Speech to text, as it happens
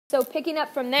So picking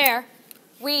up from there,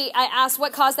 I asked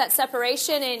what caused that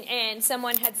separation, and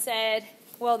someone had said,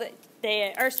 well,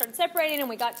 the Earth started separating and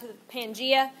we got to the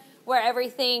Pangea, where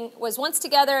everything was once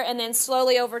together and then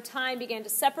slowly over time began to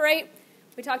separate.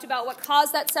 We talked about what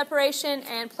caused that separation,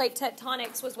 and plate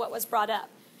tectonics was what was brought up.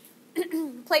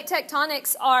 Plate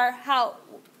tectonics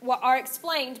are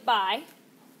explained by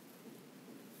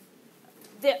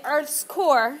the Earth's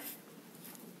core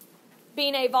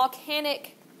being a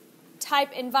volcanic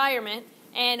type environment,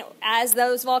 and as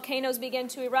those volcanoes begin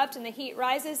to erupt and the heat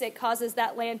rises, it causes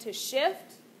that land to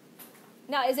shift.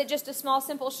 Now, is it just a small,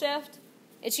 simple shift?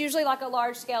 It's usually like a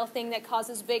large-scale thing that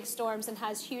causes big storms and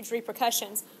has huge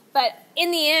repercussions. But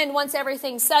in the end, once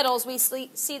everything settles, we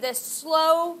see this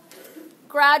slow,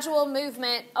 gradual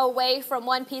movement away from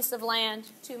one piece of land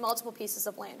to multiple pieces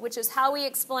of land, which is how we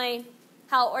explain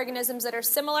how organisms that are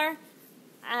similar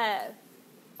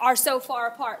are so far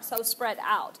apart, so spread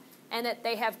out, and that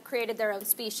they have created their own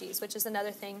species, which is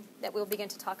another thing that we'll begin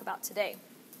to talk about today.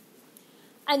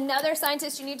 Another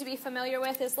scientist you need to be familiar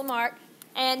with is Lamarck,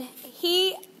 and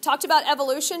he talked about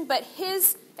evolution, but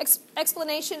his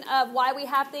explanation of why we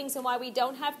have things and why we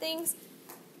don't have things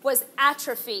was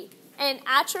atrophy. And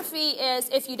atrophy is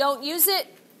if you don't use it,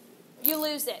 you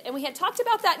lose it. And we had talked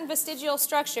about that in vestigial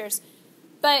structures,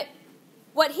 but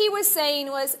what he was saying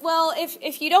was, well,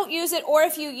 if you don't use it, or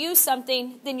if you use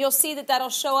something, then you'll see that that'll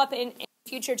show up in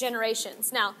future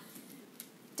generations. Now,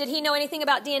 did he know anything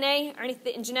about DNA or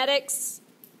anything in genetics?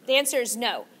 The answer is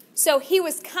no. So he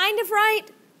was kind of right,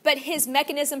 but his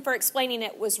mechanism for explaining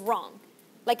it was wrong.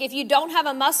 Like if you don't have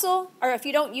a muscle, or if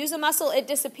you don't use a muscle, it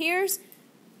disappears.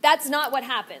 That's not what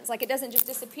happens. Like it doesn't just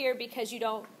disappear because you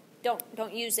don't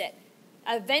use it.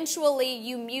 Eventually,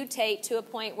 you mutate to a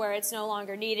point where it's no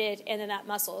longer needed, and then that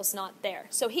muscle is not there.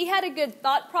 So he had a good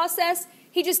thought process.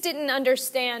 He just didn't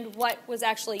understand what was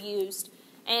actually used,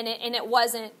 and it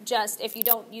wasn't just if you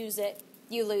don't use it,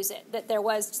 you lose it. That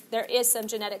there is some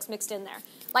genetics mixed in there.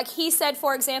 Like he said,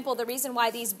 for example, the reason why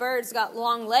these birds got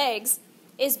long legs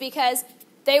is because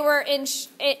they were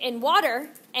in water,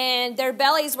 and their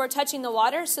bellies were touching the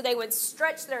water, so they would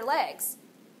stretch their legs,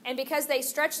 and because they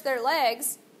stretched their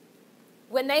legs,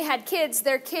 when they had kids,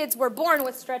 their kids were born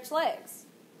with stretched legs.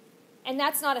 And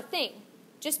that's not a thing.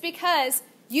 Just because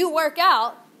you work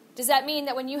out, does that mean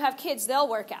that when you have kids, they'll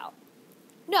work out?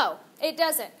 No, it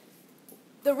doesn't.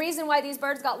 The reason why these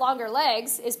birds got longer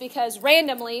legs is because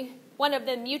randomly, one of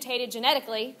them mutated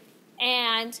genetically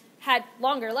and had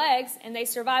longer legs, and they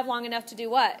survived long enough to do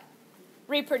what?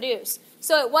 Reproduce.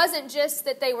 So it wasn't just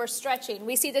that they were stretching.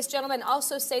 We see this gentleman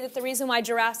also say that the reason why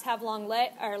giraffes have long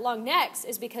necks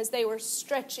is because they were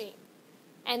stretching.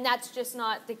 And that's just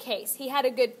not the case. He had a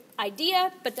good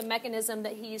idea, but the mechanism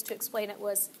that he used to explain it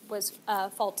was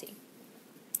faulty.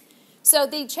 So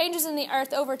the changes in the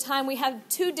earth over time, we have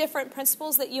two different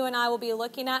principles that you and I will be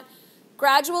looking at.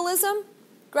 Gradualism.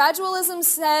 Gradualism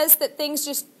says that things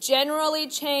just generally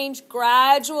change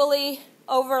gradually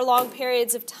over long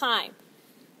periods of time.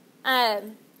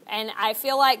 And I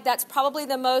feel like that's probably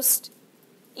the most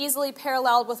easily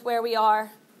paralleled with where we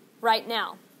are right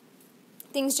now.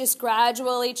 Things just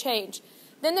gradually change.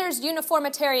 Then there's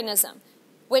uniformitarianism,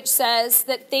 which says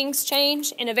that things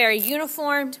change in a very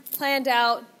uniformed, planned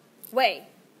out way.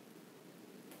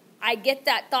 I get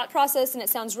that thought process, and it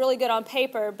sounds really good on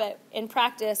paper, but in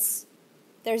practice,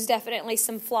 there's definitely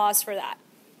some flaws for that.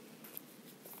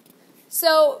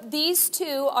 So these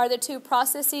two are the two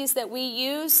processes that we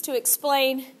use to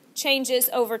explain changes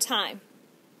over time.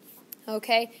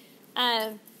 Okay?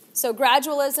 So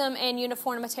gradualism and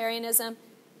uniformitarianism,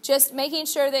 just making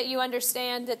sure that you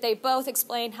understand that they both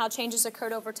explain how changes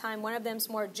occurred over time. One of them is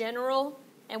more general,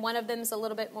 and one of them is a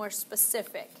little bit more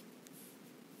specific.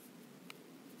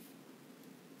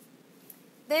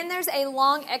 Then there's a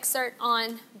long excerpt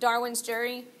on Darwin's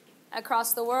journey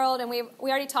across the world, and we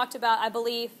already talked about, I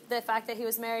believe, the fact that he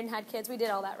was married and had kids. We did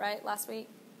all that, right, last week?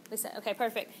 We said, okay,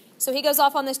 perfect. So he goes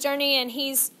off on this journey, and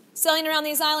he's sailing around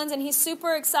these islands, and he's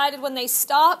super excited when they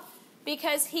stop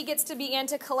because he gets to begin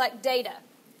to collect data.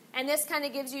 And this kind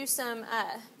of gives you some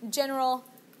general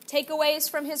takeaways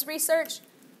from his research.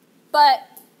 But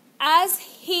as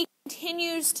he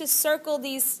continues to circle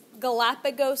these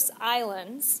Galapagos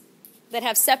Islands that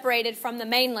have separated from the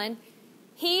mainland,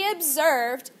 he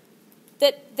observed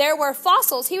that there were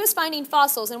fossils. He was finding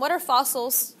fossils. And what are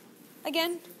fossils,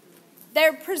 again?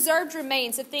 They're preserved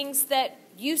remains of things that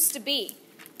used to be.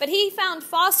 But he found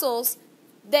fossils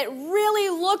that really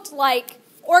looked like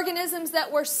organisms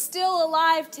that were still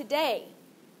alive today.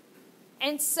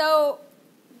 And so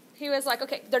he was like,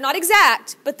 okay, they're not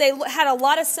exact, but they had a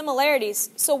lot of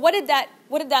similarities. So what did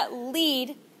that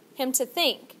lead him to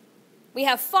think? We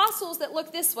have fossils that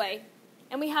look this way,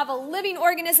 and we have a living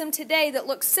organism today that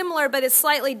looks similar but is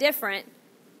slightly different.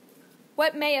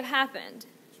 What may have happened?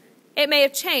 It may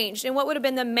have changed. And what would have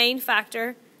been the main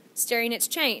factor steering its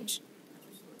change?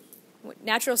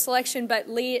 Natural selection, but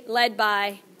led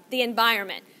by the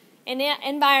environment. In the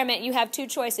environment, you have two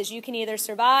choices. You can either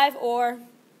survive or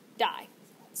die.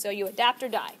 So you adapt or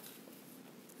die.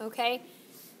 Okay?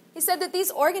 He said that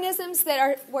these organisms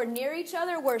that were near each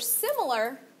other were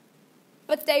similar,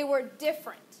 but they were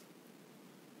different.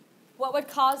 What would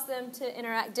cause them to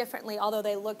interact differently, although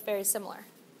they looked very similar?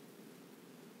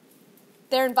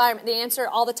 Their environment. The answer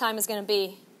all the time is going to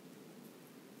be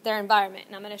their environment,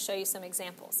 and I'm going to show you some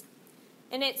examples.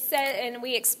 And it said, and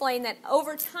we explained that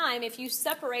over time, if you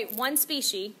separate one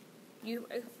species, you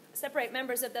separate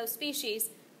members of those species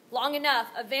long enough,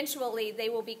 eventually they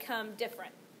will become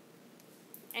different.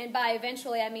 And by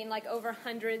eventually, I mean like over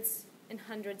hundreds and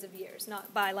hundreds of years,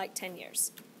 not by like 10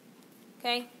 years.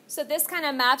 Okay? So this kind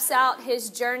of maps out his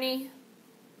journey,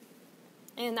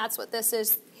 and that's what this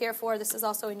is here for. This is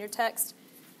also in your text.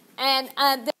 And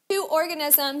the two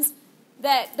organisms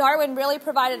that Darwin really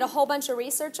provided a whole bunch of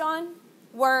research on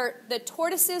were the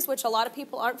tortoises, which a lot of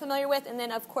people aren't familiar with, and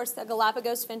then, of course, the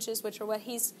Galapagos finches, which are what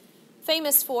he's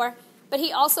famous for. But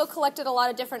he also collected a lot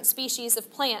of different species of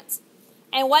plants.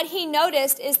 And what he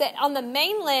noticed is that on the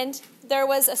mainland, there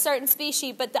was a certain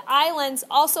species, but the islands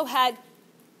also had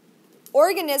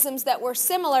organisms that were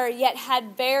similar, yet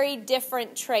had very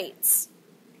different traits.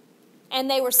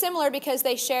 And they were similar because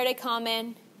they shared a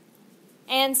common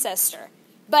ancestor.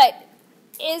 But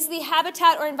is the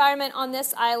habitat or environment on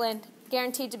this island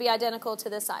guaranteed to be identical to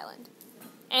this island?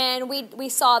 And we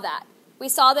saw that. We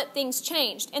saw that things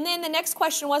changed. And then the next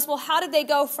question was, well, how did they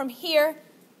go from here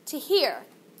to here?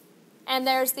 And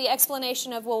there's the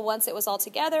explanation of, well, once it was all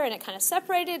together and it kind of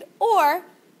separated, or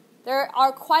there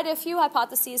are quite a few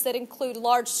hypotheses that include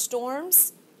large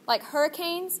storms, like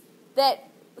hurricanes, that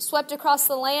swept across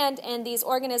the land, and these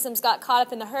organisms got caught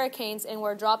up in the hurricanes and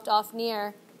were dropped off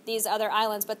near these other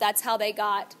islands, but that's how they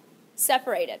got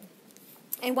separated.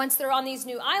 And once they're on these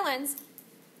new islands,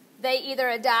 they either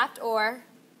adapt or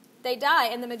they die.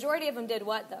 And the majority of them did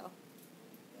what, though?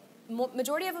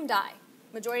 Majority of them die.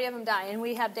 Majority of them die, and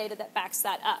we have data that backs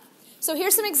that up. So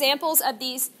here's some examples of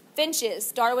these finches,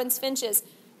 Darwin's finches.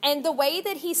 And the way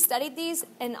that he studied these,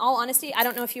 in all honesty, I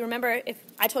don't know if you remember, if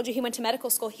I told you he went to medical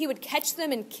school, he would catch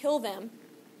them and kill them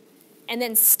and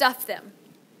then stuff them.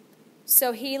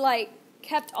 So he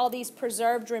kept all these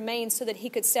preserved remains so that he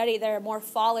could study their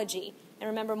morphology. And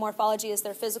remember, morphology is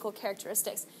their physical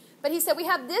characteristics. But he said, we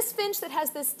have this finch that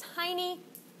has this tiny,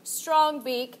 strong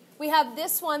beak. We have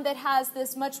this one that has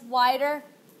this much wider,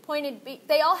 pointed beak.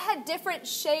 They all had different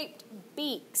shaped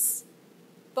beaks.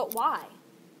 But why?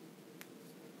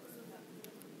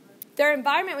 Their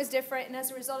environment was different, and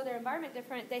as a result of their environment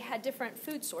different, they had different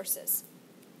food sources.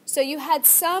 So you had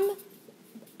some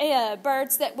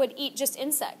birds that would eat just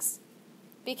insects,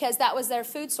 because that was their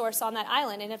food source on that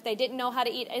island. And if they didn't know how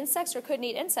to eat insects or couldn't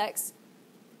eat insects,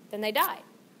 then they died.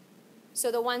 So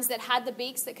the ones that had the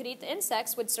beaks that could eat the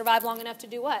insects would survive long enough to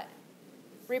do what?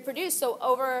 Reproduce. So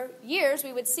over years,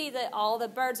 we would see that all the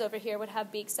birds over here would have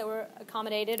beaks that were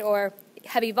accommodated or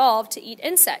have evolved to eat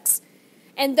insects.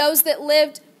 And those that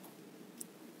lived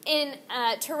in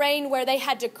terrain where they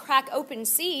had to crack open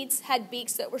seeds had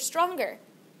beaks that were stronger.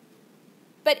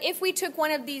 But if we took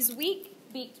one of these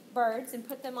weak-beaked birds and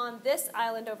put them on this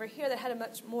island over here that had a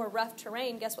much more rough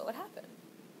terrain, guess what would happen?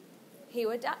 He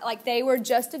would die. They were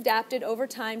just adapted over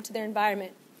time to their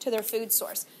environment, to their food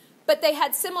source. But they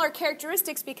had similar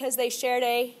characteristics because they shared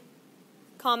a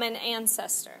common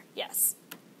ancestor. Yes.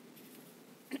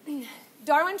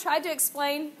 Darwin tried to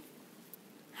explain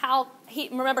how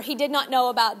remember, he did not know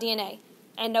about DNA,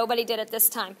 and nobody did at this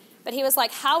time. But he was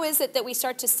like, how is it that we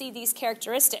start to see these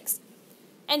characteristics?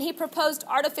 And he proposed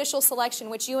artificial selection,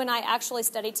 which you and I actually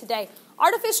studied today.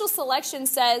 Artificial selection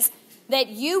says that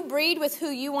you breed with who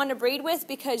you want to breed with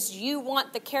because you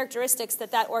want the characteristics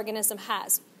that that organism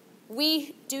has.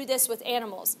 We do this with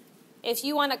animals. If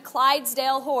you want a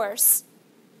Clydesdale horse,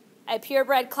 a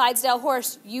purebred Clydesdale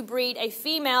horse, you breed a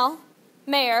female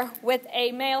mare with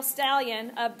a male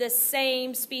stallion of the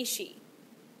same species.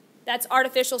 That's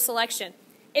artificial selection.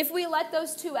 If we let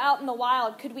those two out in the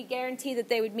wild, could we guarantee that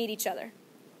they would meet each other?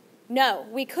 No,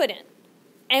 we couldn't.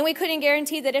 And we couldn't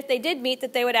guarantee that if they did meet,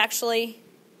 that they would actually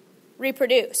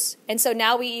reproduce. And so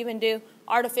now we even do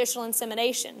artificial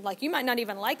insemination. You might not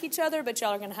even like each other, but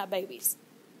y'all are going to have babies.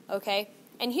 Okay?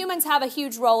 And humans have a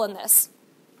huge role in this.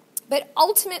 But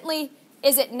ultimately,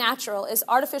 is it natural? Is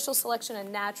artificial selection a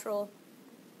natural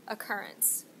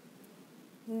occurrence?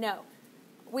 No.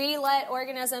 we let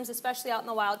organisms, especially out in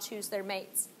the wild, choose their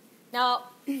mates. Now,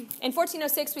 in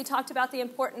 1406, we talked about the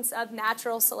importance of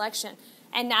natural selection.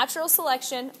 And natural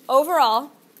selection,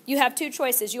 overall, you have two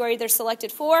choices. You are either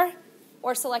selected for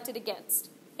or selected against.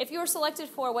 If you are selected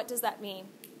for, what does that mean?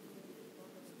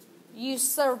 You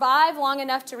survive long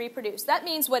enough to reproduce. That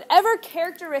means whatever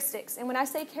characteristics, and when I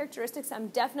say characteristics, I'm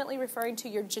definitely referring to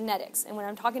your genetics. And when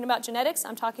I'm talking about genetics,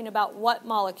 I'm talking about what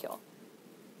molecule?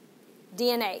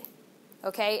 DNA.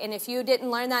 Okay, and if you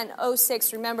didn't learn that in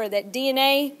 06, remember that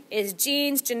DNA is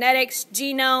genes, genetics,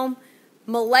 genome,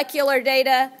 molecular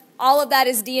data. All of that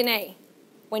is DNA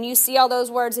when you see all those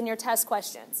words in your test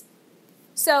questions.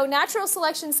 So natural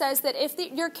selection says that if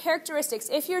your characteristics,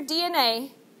 if your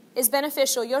DNA is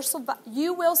beneficial,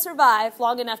 you will survive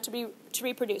long enough to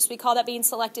reproduce. We call that being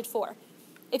selected for.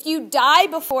 If you die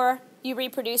before you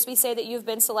reproduce, we say that you've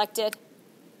been selected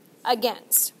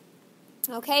against.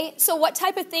 Okay, so what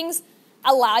type of things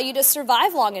allow you to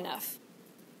survive long enough?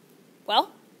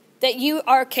 Well, that you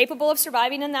are capable of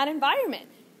surviving in that environment.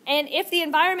 And if the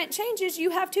environment changes, you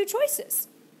have two choices.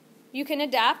 You can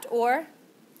adapt or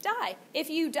die. If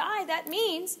you die, that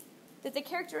means that the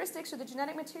characteristics or the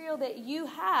genetic material that you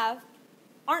have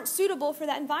aren't suitable for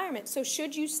that environment. So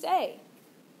should you stay?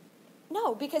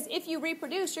 No, because if you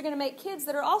reproduce, you're going to make kids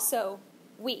that are also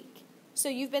weak. So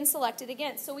you've been selected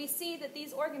against. So we see that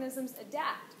these organisms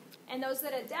adapt. And those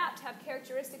that adapt have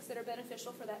characteristics that are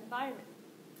beneficial for that environment.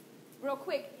 Real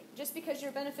quick, just because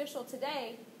you're beneficial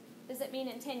today, does it mean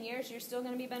in 10 years you're still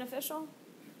going to be beneficial?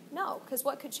 No, because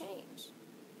what could change?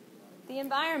 The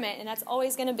environment, and that's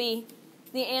always going to be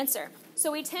the answer.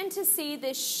 So we tend to see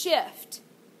this shift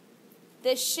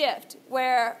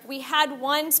where we had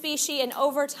one species, and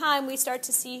over time we start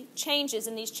to see changes,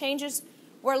 and these changes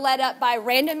were led up by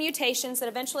random mutations that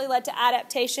eventually led to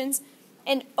adaptations,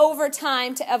 and over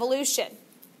time to evolution.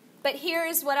 But here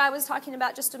is what I was talking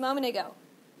about just a moment ago.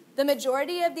 The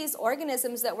majority of these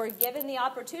organisms that were given the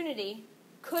opportunity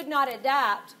could not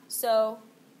adapt, so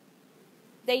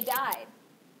they died.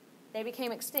 They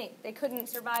became extinct. They couldn't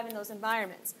survive in those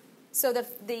environments. So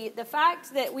the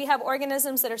fact that we have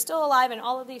organisms that are still alive in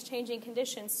all of these changing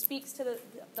conditions speaks to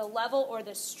the level or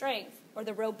the strength or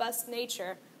the robust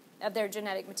nature of their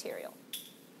genetic material.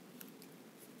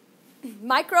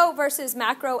 Micro versus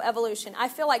macro evolution. I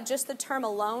feel like just the term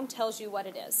alone tells you what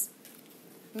it is.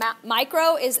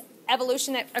 Micro is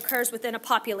evolution that occurs within a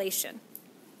population.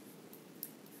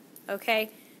 Okay?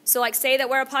 So like say that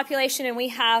we're a population and we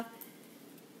have,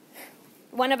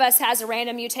 one of us has a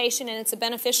random mutation and it's a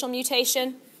beneficial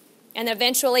mutation. And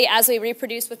eventually as we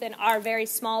reproduce within our very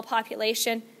small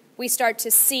population, we start to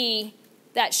see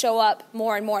that show up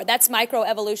more and more. That's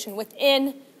microevolution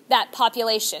within that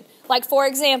population. Like for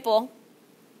example,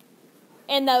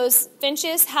 in those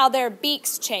finches, how their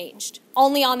beaks changed.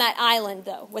 Only on that island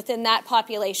though, within that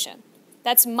population.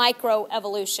 That's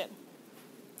microevolution.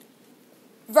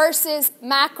 Versus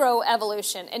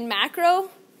macroevolution. And macro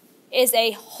is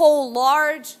a whole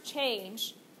large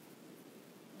change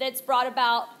that's brought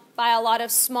about by a lot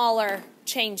of smaller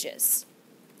changes.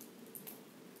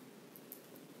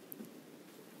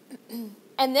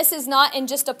 And this is not in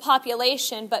just a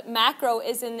population, but macro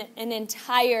is in an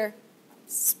entire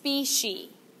species.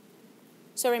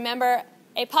 So remember,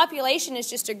 a population is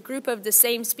just a group of the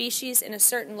same species in a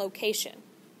certain location.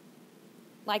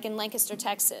 Like in Lancaster,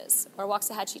 Texas, or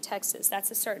Waxahachie, Texas.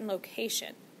 That's a certain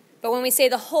location. But when we say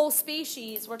the whole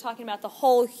species, we're talking about the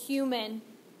whole human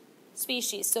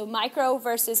species. So micro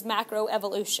versus macro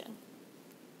evolution.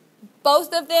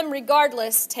 Both of them,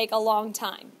 regardless, take a long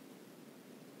time.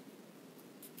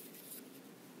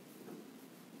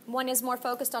 One is more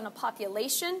focused on a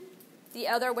population, the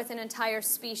other with an entire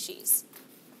species.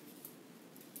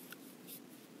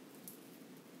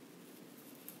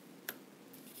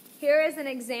 Here is an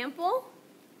example.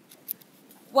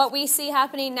 What we see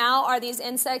happening now are these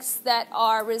insects that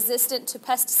are resistant to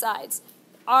pesticides.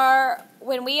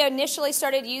 When we initially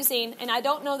started using, and I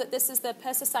don't know that this is the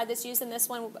pesticide that's used in this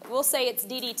one, but we'll say it's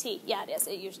DDT. Yeah, it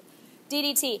is.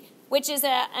 DDT, which is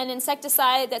an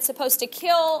insecticide that's supposed to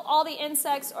kill all the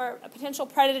insects or potential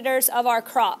predators of our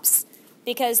crops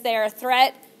because they're a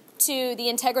threat to the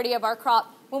integrity of our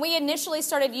crop. When we initially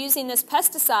started using this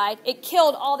pesticide, it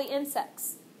killed all the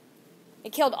insects.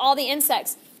 It killed all the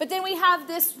insects. But then we have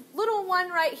this little one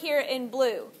right here in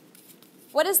blue.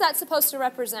 What is that supposed to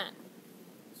represent?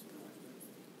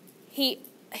 He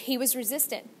was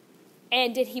resistant.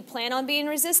 And did he plan on being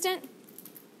resistant?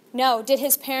 No. Did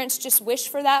his parents just wish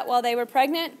for that while they were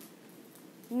pregnant?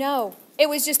 No. It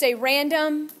was just a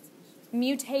random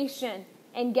mutation.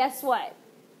 And guess what?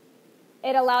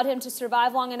 It allowed him to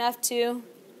survive long enough to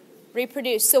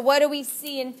reproduce. So what do we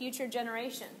see in future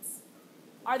generations?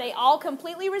 Are they all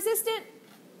completely resistant?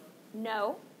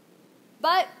 No.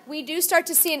 But we do start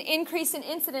to see an increase in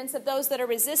incidence of those that are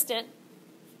resistant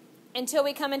until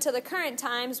we come into the current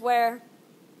times where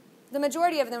the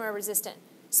majority of them are resistant.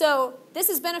 So this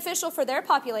is beneficial for their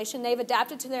population. They've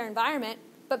adapted to their environment.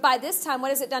 But by this time, what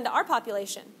has it done to our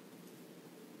population?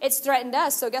 It's threatened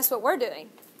us, so guess what we're doing?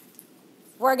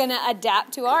 We're going to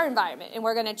adapt to our environment, and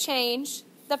we're going to change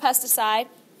the pesticide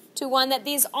to one that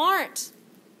these aren't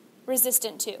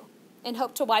resistant to and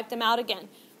hope to wipe them out again.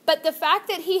 But the fact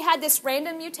that he had this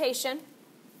random mutation,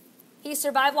 he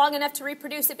survived long enough to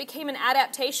reproduce, it became an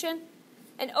adaptation,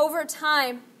 and over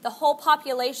time, the whole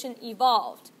population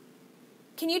evolved.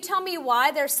 Can you tell me why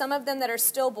there's some of them that are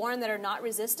stillborn that are not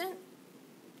resistant?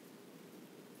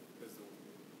 Because the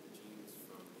genes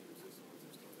from the resistant ones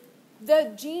are still there.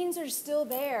 The genes are still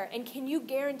there, and can you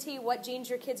guarantee what genes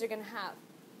your kids are going to have?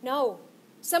 No.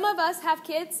 Some of us have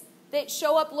kids that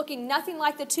show up looking nothing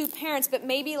like the two parents, but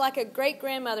maybe like a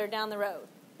great-grandmother down the road.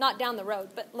 Not down the road,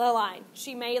 but the line.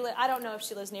 She may I don't know if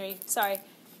she lives near you. Sorry.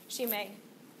 She may.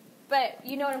 But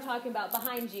you know what I'm talking about,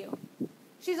 behind you.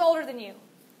 She's older than you.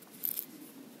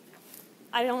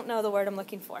 I don't know the word I'm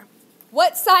looking for.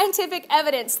 What scientific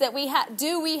evidence that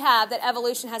do we have that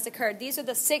evolution has occurred? These are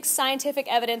the 6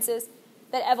 scientific evidences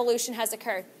that evolution has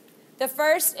occurred. The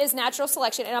first is natural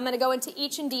selection, and I'm going to go into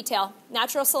each in detail.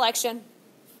 Natural selection.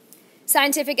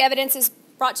 Scientific evidence is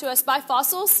brought to us by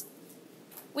fossils.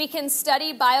 We can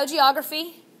study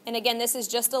biogeography, and again, this is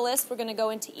just a list. We're going to go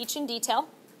into each in detail.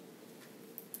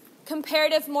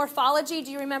 Comparative morphology.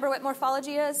 Do you remember what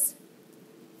morphology is?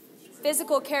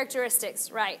 Physical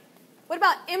characteristics, right. What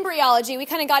about embryology? We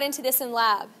kind of got into this in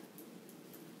lab.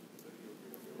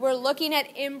 We're looking at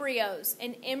embryos,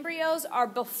 and embryos are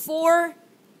before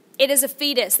it is a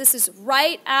fetus. This is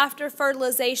right after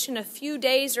fertilization, a few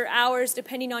days or hours,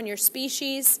 depending on your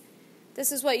species.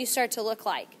 This is what you start to look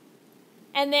like.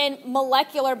 And then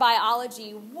molecular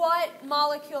biology. What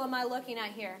molecule am I looking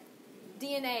at here?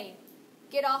 DNA.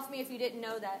 Get off me if you didn't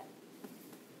know that.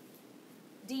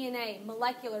 DNA,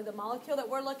 molecular. The molecule that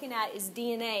we're looking at is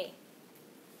DNA.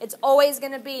 It's always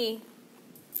going to be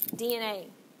DNA.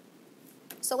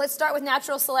 So let's start with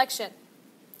natural selection.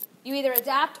 You either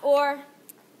adapt or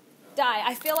die.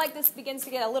 I feel like this begins to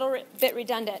get a little bit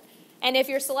redundant. And if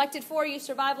you're selected for, you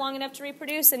survive long enough to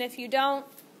reproduce. And if you don't,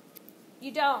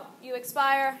 you don't. You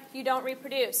expire, you don't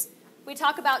reproduce. We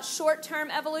talk about short-term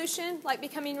evolution, like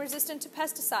becoming resistant to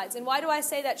pesticides. And why do I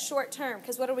say that short-term?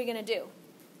 Because what are we going to do?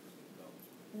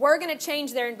 We're going to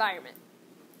change their environment.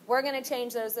 We're going to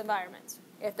change those environments.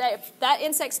 If that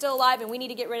insect's still alive and we need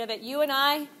to get rid of it, you and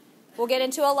I will get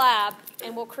into a lab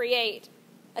and we'll create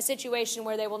a situation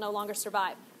where they will no longer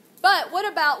survive. But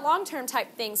what about long-term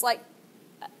type things like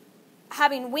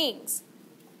having wings?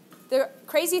 The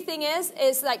crazy thing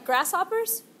is like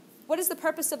grasshoppers, what is the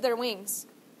purpose of their wings?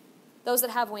 Those that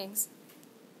have wings.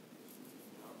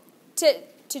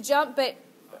 To jump, but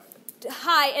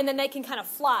high, and then they can kind of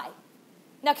fly.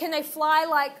 Now, can they fly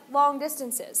like long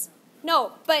distances?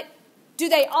 No, but do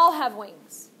they all have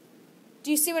wings?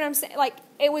 Do you see what I'm saying? Like,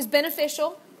 it was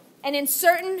beneficial, and in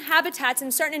certain habitats,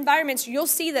 in certain environments, you'll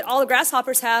see that all the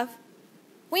grasshoppers have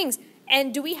wings.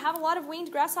 And do we have a lot of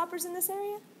winged grasshoppers in this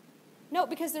area? No,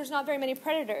 because there's not very many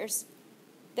predators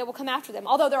that will come after them.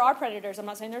 Although there are predators, I'm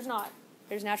not saying there's not.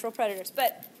 There's natural predators.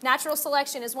 But natural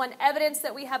selection is one evidence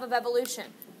that we have of evolution.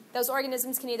 Those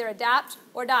organisms can either adapt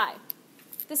or die.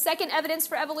 The second evidence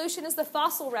for evolution is the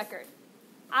fossil record.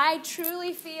 I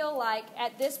truly feel like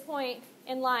at this point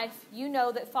in life, you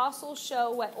know that fossils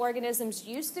show what organisms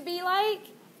used to be like,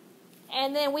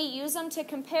 and then we use them to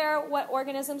compare what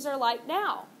organisms are like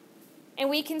now. And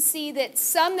we can see that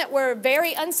some that were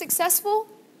very unsuccessful,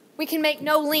 we can make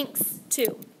no links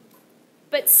to.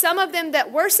 But some of them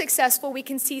that were successful, we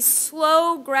can see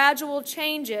slow, gradual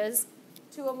changes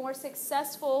to a more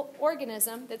successful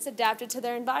organism that's adapted to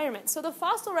their environment. So the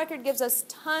fossil record gives us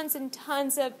tons and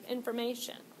tons of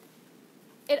information.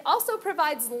 It also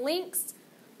provides links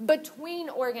between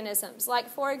organisms. Like,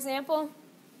 for example,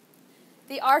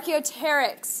 the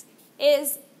Archaeopteryx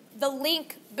is the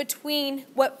link between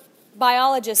what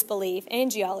biologists believe,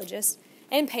 and geologists,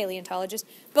 and paleontologists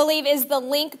believe is the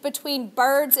link between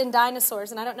birds and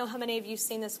dinosaurs. And I don't know how many of you have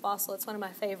seen this fossil. It's one of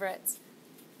my favorites.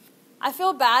 I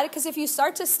feel bad because if you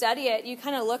start to study it, you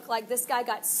kind of look like this guy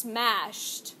got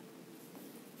smashed.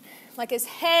 Like his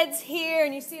head's here,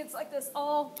 and you see it's like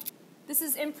this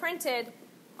is imprinted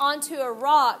onto a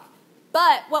rock.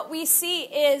 But what we see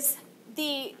is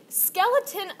the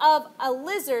skeleton of a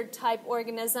lizard-type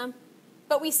organism,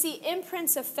 but we see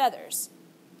imprints of feathers.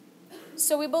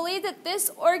 So we believe that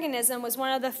this organism was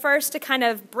one of the first to kind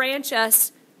of branch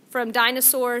us from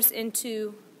dinosaurs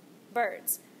into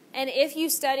birds. And if you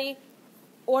study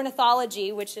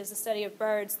ornithology, which is the study of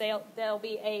birds, there'll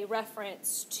be a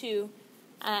reference to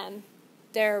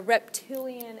their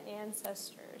reptilian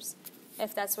ancestors,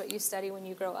 if that's what you study when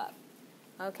you grow up.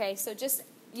 Okay, so just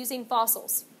using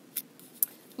fossils.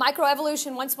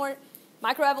 Microevolution, once more,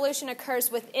 microevolution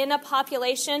occurs within a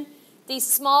population. These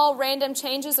small random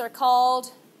changes are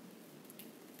called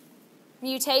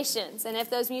mutations. And if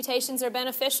those mutations are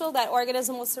beneficial, that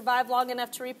organism will survive long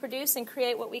enough to reproduce and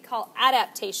create what we call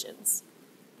adaptations.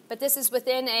 But this is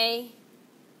within a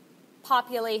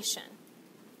population.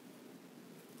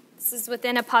 This is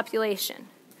within a population.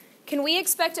 Can we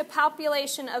expect a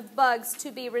population of bugs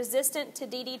to be resistant to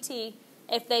DDT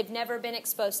if they've never been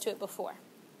exposed to it before?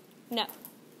 No.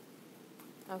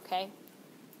 Okay.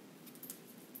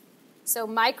 So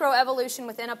microevolution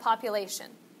within a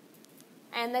population.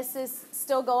 And this is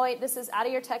still going, this is out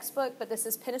of your textbook, but this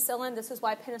is penicillin. This is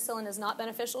why penicillin is not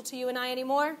beneficial to you and I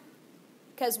anymore.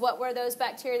 Because what were those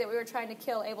bacteria that we were trying to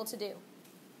kill able to do?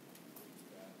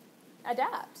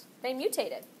 Adapt. They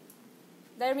mutated.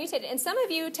 They're mutated. And some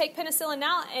of you take penicillin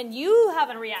now and you have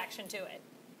a reaction to it.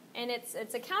 And it's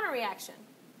a counter-reaction.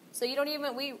 So you don't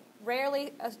even, we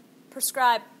rarely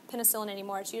prescribe penicillin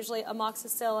anymore. It's usually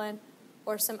amoxicillin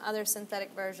or some other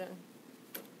synthetic version.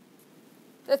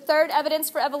 The third evidence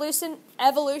for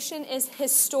evolution is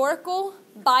historical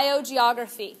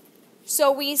biogeography.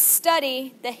 So we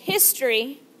study the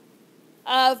history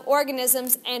of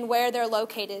organisms and where they're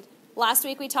located. Last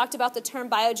week we talked about the term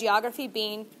biogeography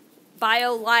being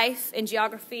bio-life and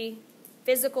geography,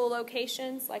 physical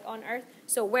locations like on Earth.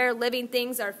 So where living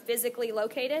things are physically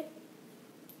located.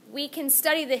 We can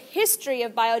study the history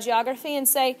of biogeography and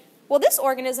say, well, this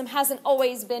organism hasn't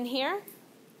always been here.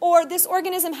 Or this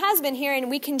organism has been here and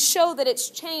we can show that it's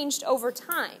changed over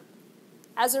time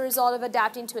as a result of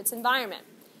adapting to its environment.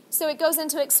 So it goes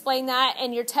into explain that,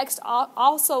 and your text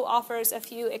also offers a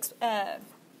few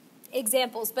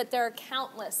examples, but there are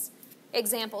countless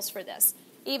examples for this.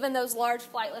 Even those large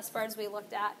flightless birds we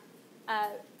looked at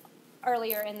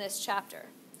earlier in this chapter.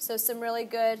 So some really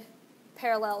good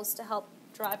parallels to help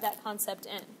drive that concept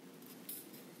in.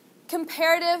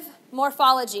 Comparative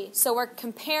morphology. So we're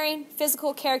comparing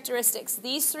physical characteristics.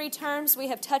 These three terms we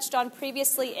have touched on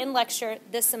previously in lecture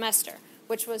this semester,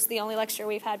 which was the only lecture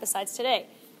we've had besides today.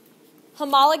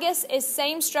 Homologous is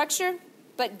same structure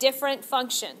but different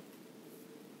function.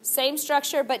 Same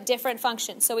structure but different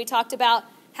function. So we talked about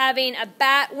having a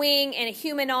bat wing and a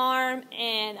human arm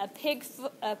and a pig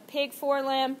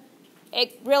forelimb.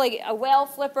 Really, a whale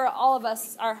flipper, all of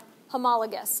us are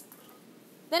homologous.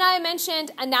 Then I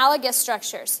mentioned analogous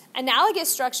structures. Analogous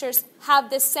structures have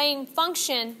the same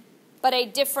function but a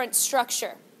different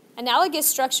structure. Analogous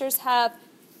structures have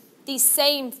the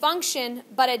same function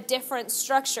but a different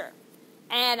structure.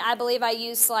 And I believe I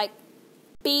used like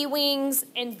bee wings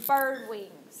and bird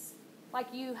wings. Like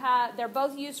they're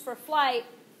both used for flight,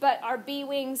 but are bee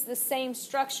wings the same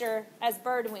structure as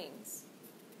bird wings?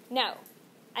 No.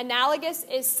 Analogous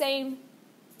is same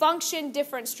function,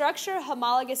 different structure.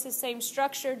 Homologous is same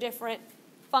structure, different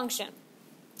function.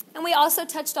 And we also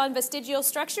touched on vestigial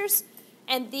structures,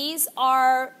 and these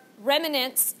are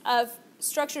remnants of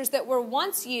structures that were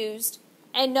once used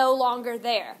and no longer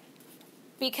there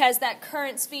because that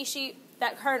current species,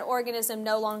 that current organism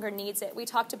no longer needs it. We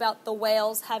talked about the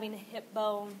whales having a hip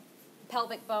bone,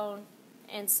 pelvic bone,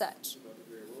 and such. What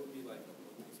would be like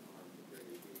a monkey's arm?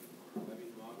 Would that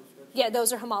be homologous structure? Yeah,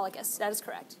 those are homologous. That is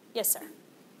correct. Yes, sir.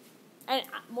 And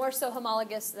more so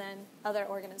homologous than other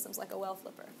organisms like a whale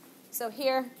flipper. So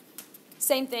here,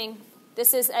 same thing.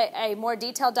 This is a more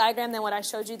detailed diagram than what I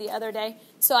showed you the other day,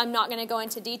 so I'm not going to go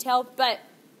into detail, but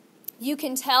you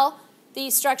can tell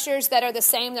these structures that are the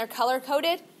same, they're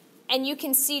color-coded, and you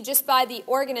can see just by the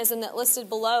organism that listed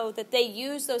below that they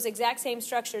use those exact same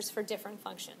structures for different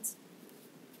functions.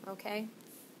 Okay?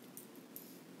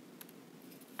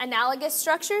 Analogous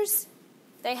structures,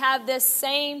 they have this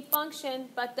same function,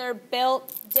 but they're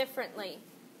built differently.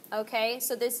 Okay?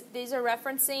 So these are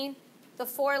referencing the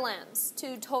forelimbs,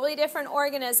 two totally different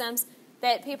organisms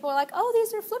that people are like, oh,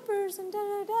 these are flippers and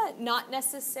da-da-da. Not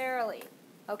necessarily.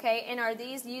 Okay? And are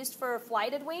these used for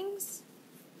flighted wings?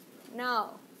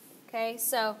 No. Okay?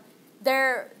 So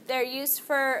they're used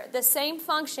for the same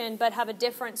function but have a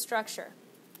different structure.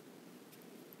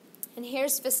 And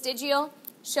here's vestigial,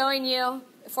 showing you,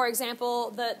 for example,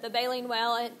 the baleen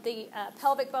whale, the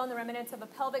pelvic bone, the remnants of a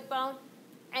pelvic bone.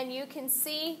 And you can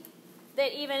see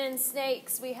that even in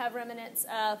snakes we have remnants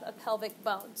of a pelvic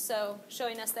bone. So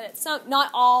showing us that it's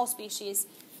not all species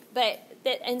but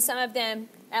and some of them,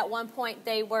 at one point,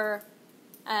 they were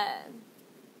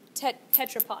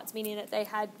tetrapods, meaning that they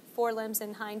had forelimbs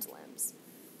and hind limbs,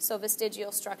 so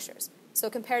vestigial structures. So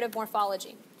comparative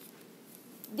morphology.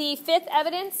 The fifth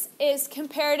evidence is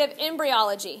comparative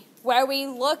embryology, where we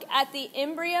look at the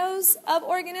embryos of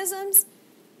organisms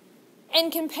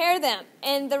and compare them.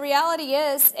 And the reality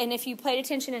is, and if you paid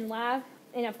attention in lab,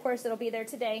 and of course it'll be there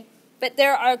today, but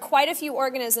there are quite a few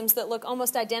organisms that look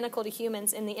almost identical to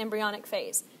humans in the embryonic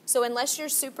phase. So unless you're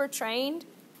super trained,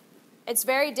 it's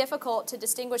very difficult to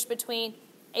distinguish between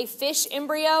a fish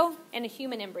embryo and a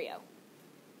human embryo.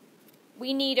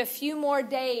 We need a few more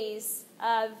days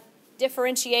of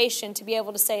differentiation to be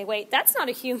able to say, wait, that's not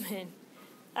a human.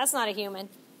 That's not a human.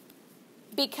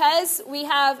 Because we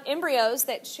have embryos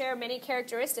that share many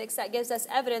characteristics, that gives us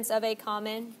evidence of a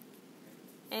common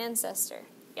ancestor.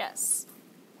 Yes.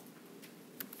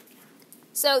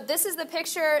 So this is the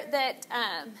picture that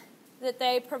that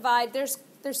they provide. There's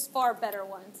far better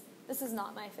ones. This is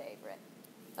not my favorite.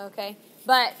 Okay?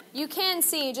 But you can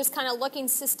see, just kind of looking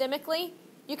systemically,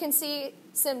 you can see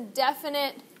some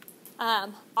definite,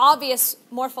 obvious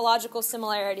morphological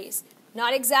similarities.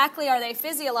 Not exactly are they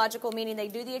physiological, meaning they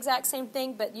do the exact same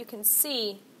thing, but you can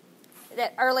see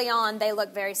that early on they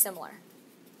look very similar.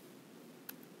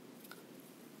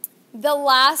 The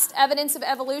last evidence of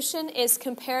evolution is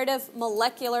comparative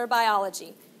molecular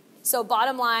biology. So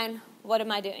bottom line, what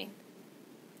am I doing?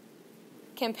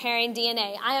 Comparing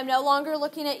DNA. I am no longer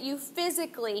looking at you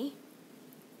physically.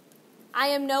 I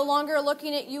am no longer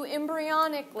looking at you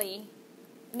embryonically.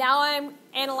 Now I'm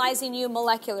analyzing you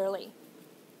molecularly.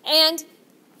 And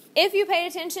if you paid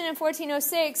attention in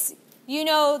 1406, you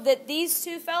know that these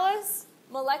two fellas,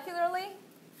 molecularly,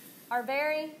 are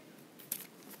very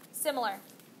similar.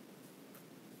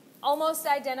 Almost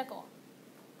identical.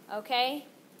 Okay?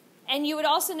 And you would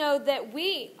also know that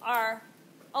we are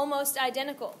almost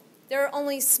identical. There are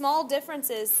only small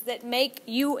differences that make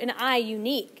you and I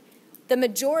unique. The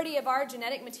majority of our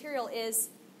genetic material is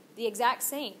the exact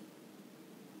same.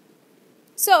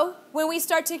 So, when we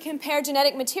start to compare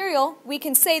genetic material, we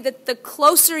can say that the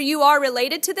closer you are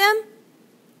related to them,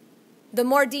 the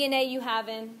more DNA you have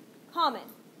in common.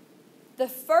 The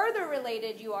further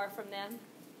related you are from them,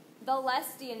 the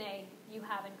less DNA you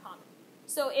have in common.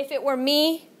 So if it were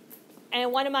me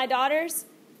and one of my daughters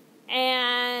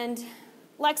and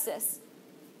Lexus,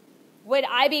 would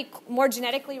I be more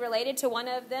genetically related to one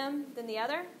of them than the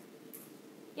other?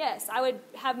 Yes, I would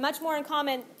have much more in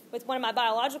common with one of my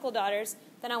biological daughters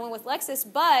than I would with Lexus,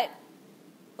 but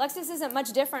Lexus isn't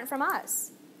much different from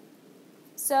us.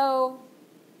 So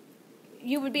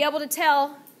you would be able to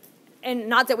tell, and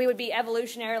not that we would be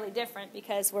evolutionarily different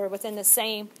because we're within the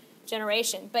same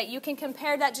generation, but you can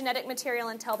compare that genetic material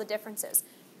and tell the differences.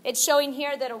 It's showing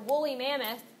here that a woolly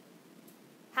mammoth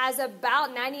has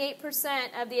about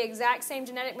 98% of the exact same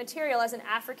genetic material as an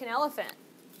African elephant.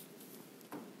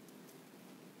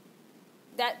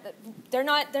 They're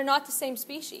not the same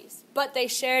species, but they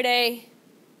shared a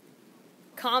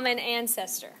common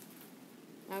ancestor.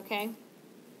 Okay?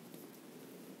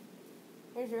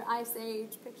 Here's your Ice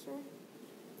Age picture.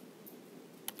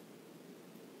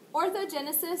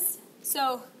 Orthogenesis.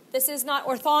 So this is not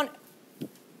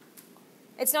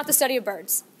it's not the study of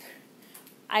birds.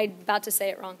 I'm about to say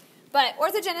it wrong. But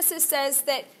orthogenesis says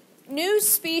that new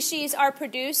species are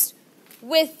produced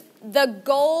with the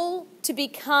goal to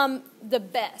become the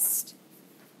best.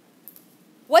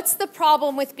 What's the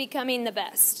problem with becoming the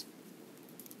best?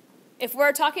 If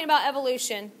we're talking about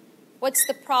evolution, what's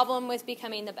the problem with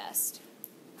becoming the best?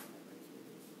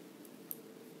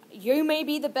 You may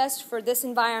be the best for this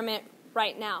environment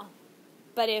right now,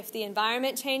 but if the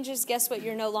environment changes, guess what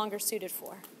you're no longer suited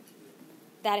for?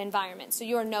 That environment. So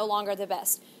you are no longer the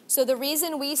best. So the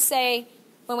reason we say,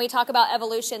 when we talk about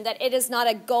evolution, that it is not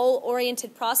a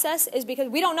goal-oriented process is because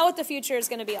we don't know what the future is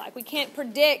going to be like. We can't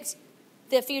predict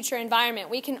the future environment.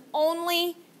 We can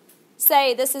only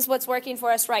say this is what's working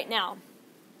for us right now.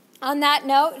 On that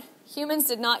note, humans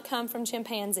did not come from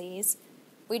chimpanzees.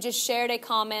 We just shared a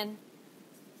common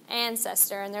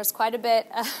ancestor, and there's quite a bit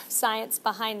of science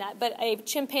behind that. But a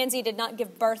chimpanzee did not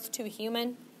give birth to a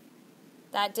human.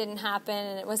 That didn't happen,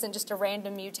 and it wasn't just a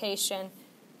random mutation.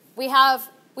 We have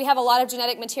a lot of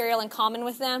genetic material in common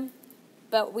with them,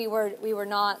 but we were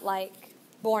not like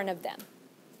born of them.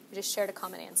 We just shared a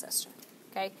common ancestor.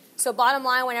 Okay? So bottom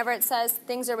line, whenever it says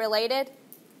things are related,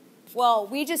 well,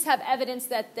 we just have evidence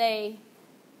that they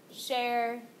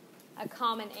share a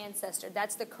common ancestor.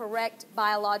 That's the correct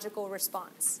biological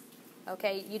response.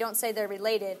 Okay? You don't say they're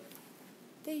related.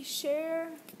 They share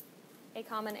a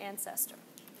common ancestor.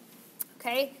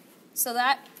 Okay? So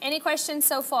any questions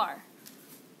so far?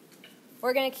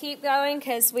 We're going to keep going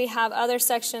because we have other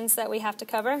sections that we have to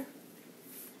cover.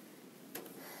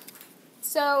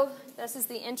 So this is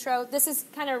the intro. This is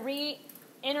kind of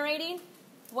reiterating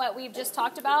what we've just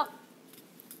talked about.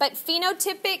 But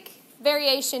phenotypic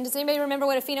variation, does anybody remember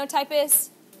what a phenotype is?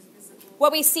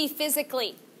 What we see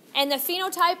physically. And the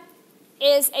phenotype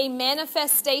is a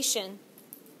manifestation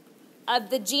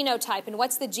of the genotype. And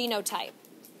what's the genotype?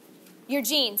 Your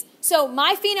genes. So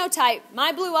my phenotype,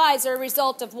 my blue eyes are a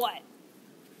result of what?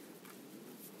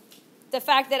 The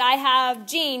fact that I have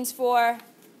genes for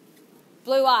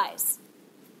blue eyes.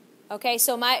 Okay,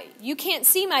 so you can't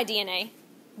see my DNA,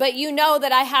 but you know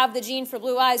that I have the gene for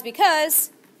blue eyes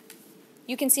because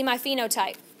you can see my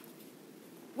phenotype.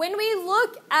 When we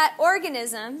look at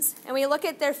organisms and we look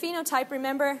at their phenotype,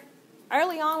 remember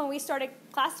early on when we started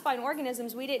classifying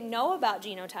organisms, we didn't know about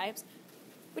genotypes.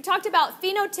 We talked about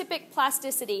phenotypic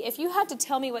plasticity. If you had to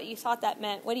tell me what you thought that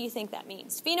meant, what do you think that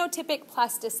means? Phenotypic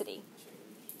plasticity.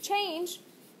 Change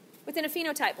within a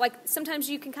phenotype. Like sometimes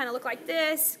you can kind of look like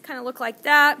this, kind of look like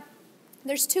that.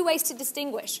 There's two ways to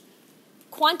distinguish.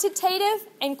 Quantitative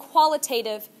and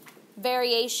qualitative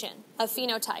variation of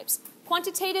phenotypes.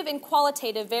 Quantitative and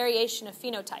qualitative variation of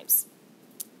phenotypes.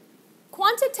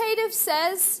 Quantitative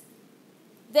says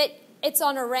that it's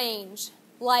on a range,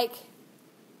 like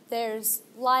there's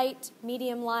light,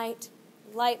 medium light,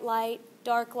 light,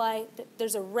 dark light.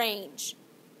 There's a range.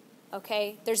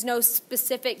 Okay? There's no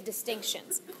specific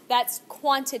distinctions. That's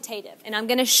quantitative. And I'm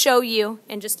going to show you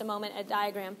in just a moment a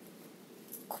diagram.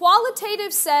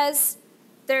 Qualitative says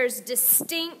there's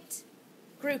distinct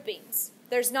groupings.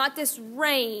 There's not this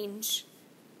range.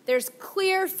 There's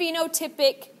clear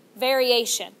phenotypic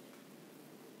variation.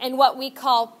 And what we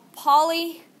call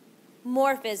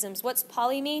polymorphisms. What's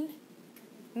poly mean?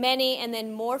 Many, and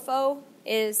then morpho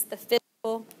is the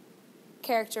physical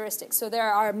characteristics. So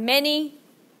there are many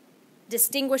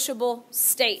distinguishable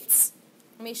states.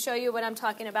 Let me show you what I'm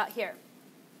talking about here.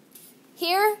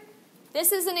 Here,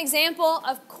 this is an example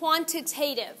of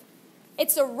quantitative.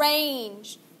 It's a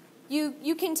range.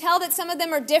 You can tell that some of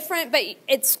them are different, but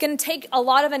it's going to take a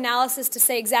lot of analysis to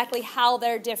say exactly how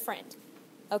they're different.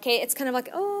 Okay, it's kind of like,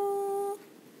 oh.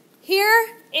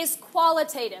 Here is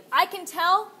qualitative. I can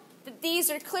tell that these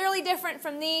are clearly different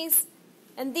from these,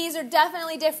 and these are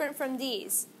definitely different from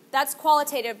these. That's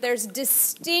qualitative. There's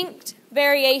distinct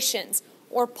variations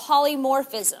or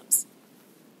polymorphisms.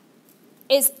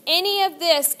 Is any of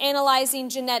this analyzing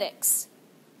genetics?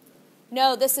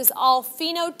 No, this is all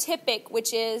phenotypic,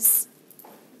 which is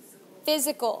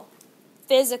physical.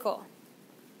 Physical.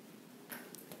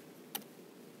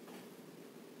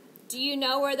 Do you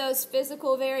know where those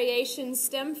physical variations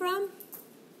stem from?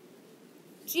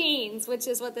 Genes, which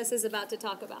is what this is about to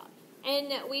talk about. And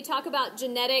we talk about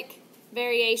genetic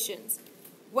variations.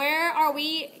 Where are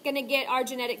we going to get our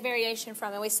genetic variation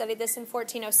from? And we studied this in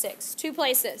 1406. Two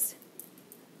places.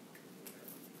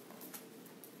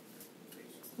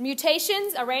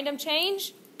 Mutations, a random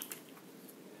change.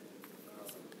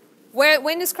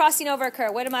 When does crossing over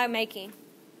occur? What am I making?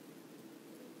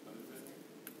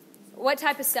 What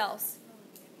type of cells?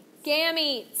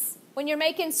 Gametes. When you're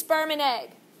making sperm and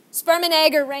egg. Sperm and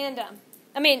egg are random.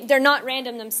 I mean, they're not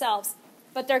random themselves,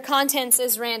 but their contents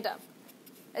is random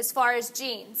as far as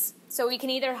genes. So we can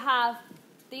either have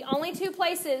the only two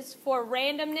places for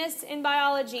randomness in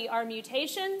biology are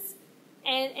mutations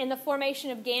and in the formation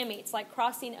of gametes, like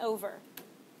crossing over.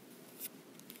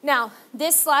 Now,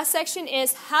 this last section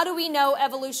is how do we know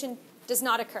evolution does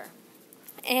not occur?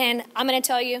 And I'm going to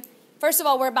tell you, first of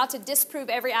all, we're about to disprove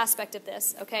every aspect of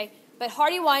this, okay? But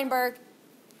Hardy-Weinberg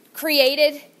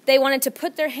they wanted to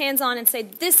put their hands on and say,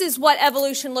 this is what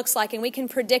evolution looks like, and we can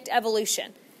predict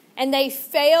evolution. And they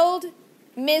failed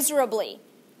miserably.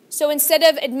 So instead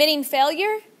of admitting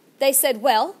failure, they said,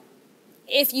 well,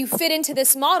 if you fit into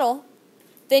this model,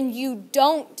 then you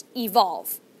don't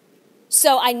evolve.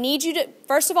 So I need you to,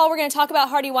 first of all, we're going to talk about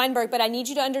Hardy-Weinberg, but I need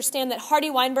you to understand that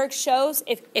Hardy-Weinberg shows,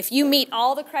 if you meet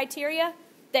all the criteria,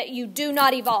 that you do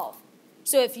not evolve.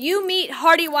 So if you meet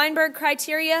Hardy-Weinberg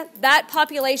criteria, that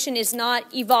population is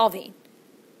not evolving.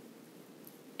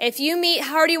 If you meet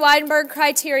Hardy-Weinberg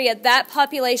criteria, that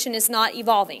population is not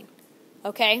evolving.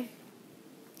 Okay?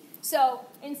 So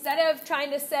instead of trying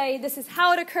to say this is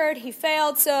how it occurred, he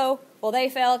failed, they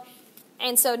failed.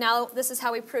 And so now this is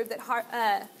how we prove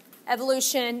that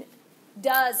evolution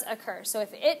does occur. So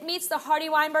if it meets the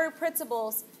Hardy-Weinberg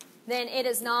principles, then it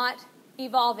is not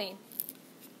evolving.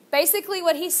 Basically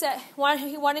what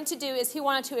he wanted to do is he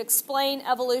wanted to explain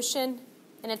evolution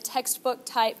in a textbook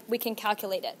type. We can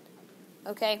calculate it.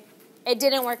 Okay? It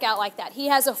didn't work out like that. He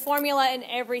has a formula and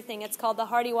everything. It's called the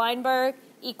Hardy-Weinberg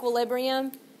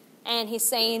equilibrium. And he's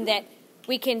saying that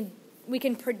we can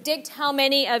predict how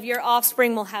many of your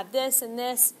offspring will have this and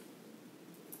this.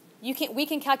 We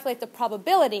can calculate the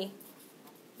probability,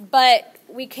 but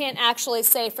we can't actually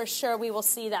say for sure we will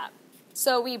see that.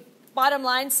 So we, bottom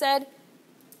line, said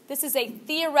this is a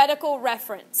theoretical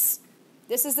reference.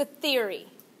 This is a theory.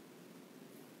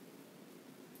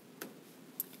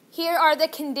 Here are the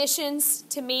conditions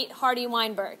to meet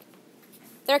Hardy-Weinberg.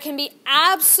 There can be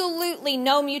absolutely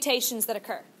no mutations that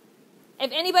occur.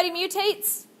 If anybody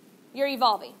mutates, you're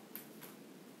evolving.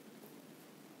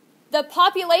 The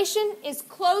population is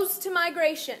closed to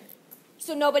migration.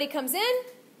 So nobody comes in,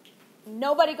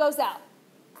 nobody goes out.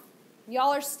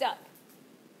 Y'all are stuck.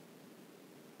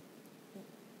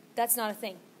 That's not a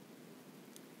thing.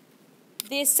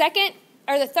 The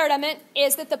third,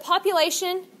 is that the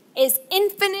population is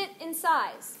infinite in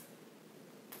size.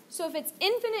 So if it's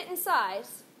infinite in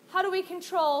size, how do we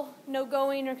control no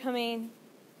going or coming?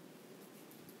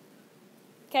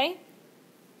 Okay?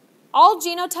 All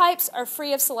genotypes are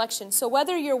free of selection. So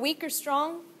whether you're weak or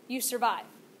strong, you survive.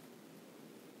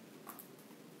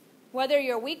 Whether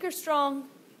you're weak or strong,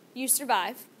 you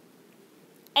survive.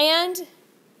 And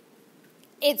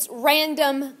it's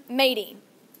random mating.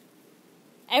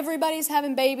 Everybody's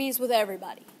having babies with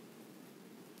everybody.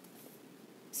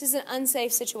 This is an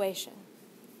unsafe situation.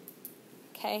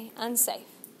 Okay? Unsafe.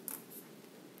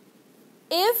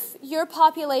 If your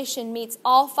population meets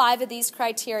all 5 of these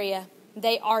criteria,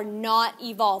 they are not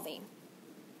evolving.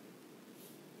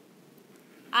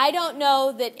 I don't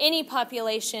know that any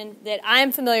population that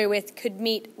I'm familiar with could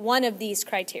meet one of these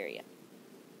criteria.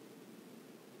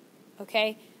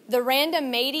 Okay? The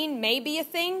random mating may be a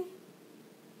thing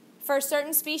for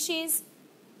certain species,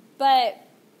 but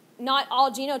not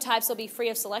all genotypes will be free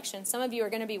of selection. Some of you are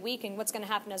going to be weak, and what's going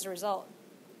to happen as a result?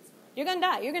 You're going to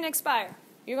die. You're going to expire.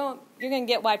 You're going to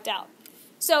get wiped out.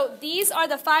 So these are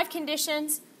the 5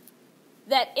 conditions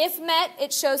that, if met,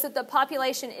 it shows that the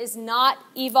population is not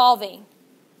evolving.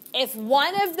 If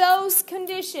one of those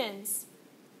conditions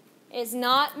is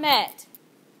not met,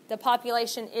 the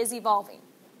population is evolving.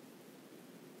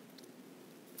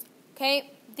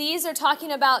 Okay, these are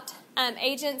talking about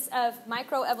agents of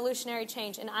microevolutionary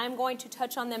change, and I'm going to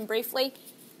touch on them briefly,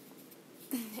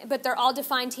 but they're all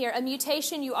defined here. A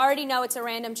mutation, you already know it's a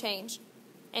random change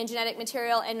in genetic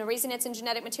material, and the reason it's in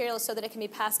genetic material is so that it can be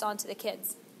passed on to the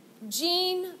kids.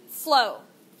 Gene flow.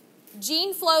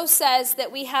 Gene flow says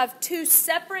that we have 2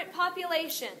 separate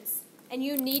populations, and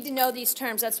you need to know these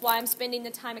terms. That's why I'm spending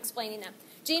the time explaining them.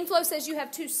 Gene flow says you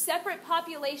have 2 separate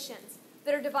populations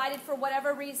that are divided for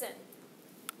whatever reason.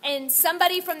 And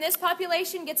somebody from this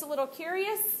population gets a little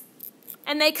curious,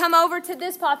 and they come over to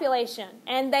this population,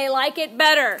 and they like it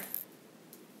better.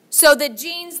 So the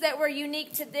genes that were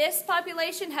unique to this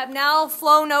population have now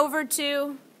flown over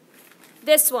to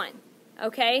this one.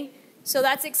 Okay? So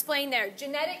that's explained there.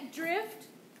 Genetic drift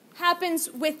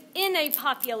happens within a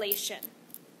population.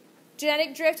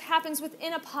 Genetic drift happens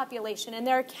within a population, and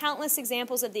there are countless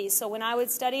examples of these. So when I would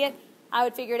study it, I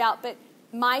would figure it out. But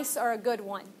mice are a good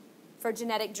one for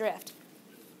genetic drift.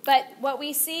 But what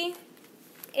we see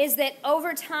is that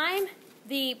over time,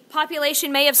 the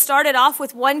population may have started off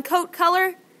with one coat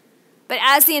color, but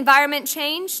as the environment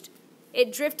changed,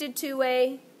 it drifted to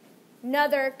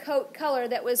another coat color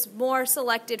that was more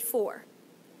selected for.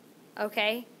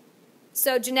 Okay?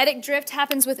 So genetic drift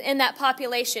happens within that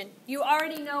population. You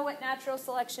already know what natural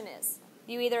selection is.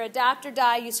 You either adapt or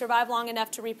die, you survive long enough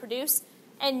to reproduce.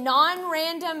 And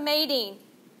non-random mating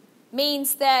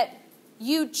means that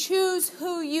you choose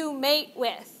who you mate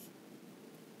with.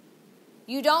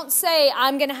 You don't say,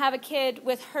 I'm going to have a kid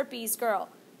with herpes girl.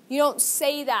 You don't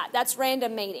say that. That's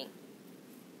random mating.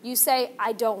 You say,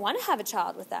 I don't want to have a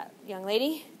child with that young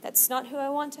lady. That's not who I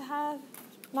want to have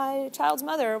my child's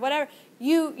mother or whatever.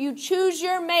 You choose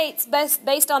your mates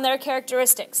based on their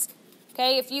characteristics.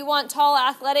 Okay, if you want tall,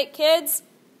 athletic kids,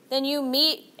 then you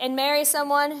meet and marry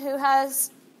someone who has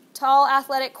tall,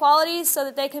 athletic qualities so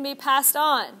that they can be passed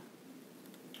on.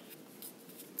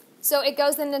 So it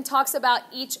goes in and talks about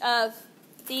each of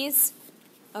these.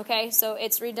 Okay, so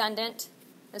it's redundant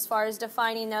as far as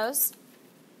defining those.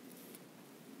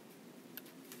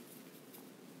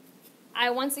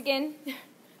 Once again,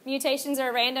 mutations are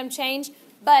a random change,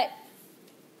 but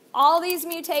all these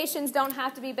mutations don't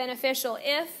have to be beneficial.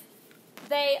 If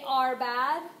they are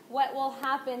bad, what will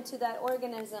happen to that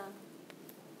organism?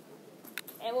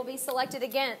 It will be selected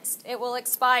against. It will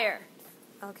expire.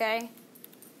 Okay?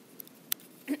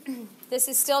 This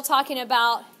is still talking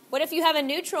about, what if you have a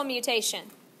neutral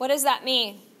mutation? What does that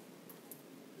mean?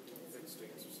 It's a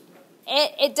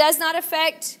It does not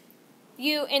affect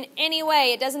you in any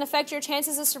way. It doesn't affect your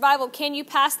chances of survival. Can you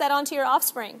pass that on to your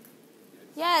offspring?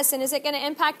 Yes, and is it going to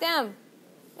impact them?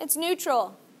 It's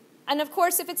neutral. And of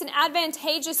course, if it's an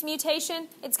advantageous mutation,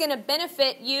 it's going to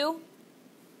benefit you.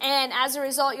 And as a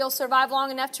result, you'll survive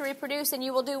long enough to reproduce, and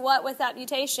you will do what with that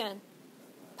mutation?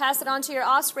 Pass it on to your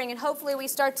offspring, and hopefully we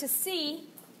start to see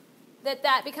that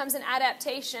that becomes an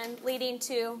adaptation leading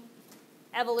to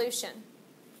evolution.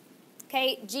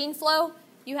 Okay, gene flow,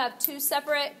 you have two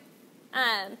separate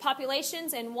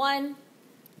populations, and one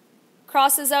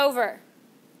crosses over.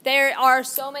 There are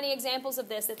so many examples of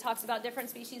this. It talks about different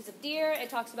species of deer. It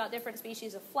talks about different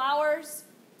species of flowers.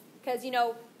 Because,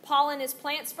 pollen is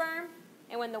plant sperm.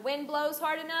 And when the wind blows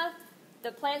hard enough,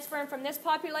 the plant sperm from this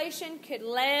population could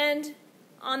land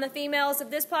on the females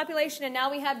of this population. And now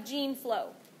we have gene flow.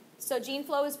 So gene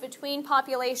flow is between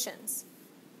populations.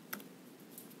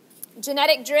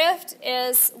 Genetic drift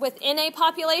is within a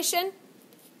population.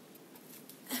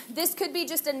 This could be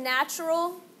just a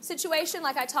natural situation,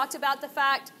 like I talked about the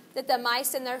fact that the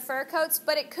mice in their fur coats,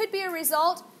 but it could be a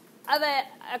result of a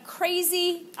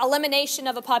crazy elimination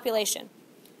of a population.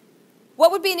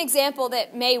 What would be an example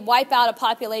that may wipe out a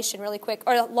population really quick,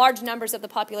 or large numbers of the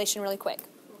population really quick?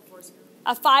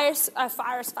 A forest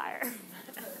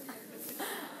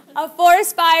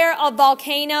fire, a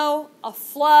volcano, a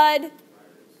flood,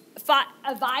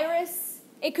 a virus.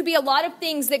 It could be a lot of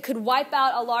things that could wipe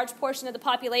out a large portion of the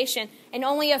population, and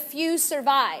only a few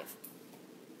survive.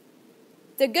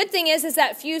 The good thing is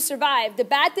that few survive. The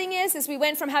bad thing is we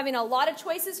went from having a lot of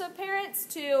choices of parents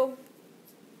to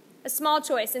a small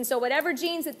choice. And so whatever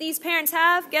genes that these parents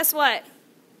have, guess what?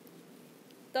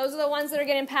 Those are the ones that are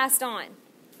getting passed on.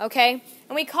 Okay?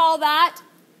 And we call that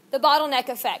the bottleneck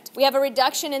effect. We have a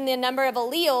reduction in the number of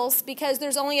alleles because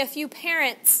there's only a few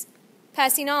parents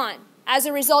passing on as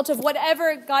a result of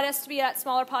whatever got us to be that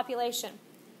smaller population.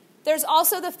 There's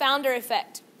also the founder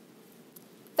effect.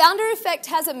 Founder effect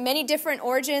has many different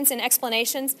origins and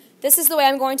explanations. This is the way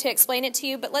I'm going to explain it to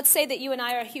you, but let's say that you and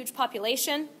I are a huge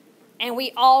population, and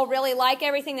we all really like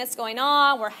everything that's going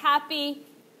on. We're happy.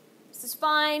 This is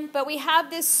fine. But we have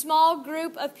this small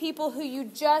group of people who you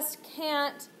just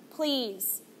can't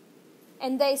please.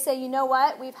 And they say, you know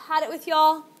what? We've had it with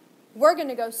y'all. We're going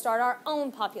to go start our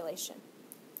own population.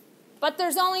 But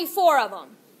there's only 4 of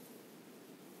them.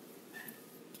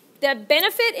 The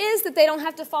benefit is that they don't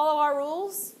have to follow our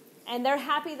rules, and they're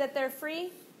happy that they're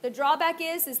free. The drawback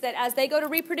is that as they go to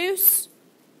reproduce,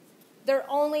 they're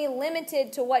only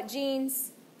limited to what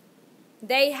genes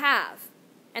they have.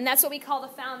 And that's what we call the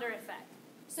founder effect.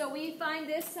 So we find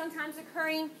this sometimes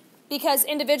occurring because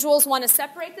individuals want to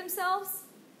separate themselves.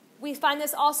 We find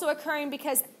this also occurring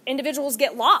because individuals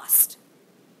get lost.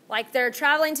 Like they're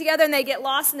traveling together and they get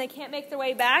lost and they can't make their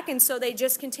way back, and so they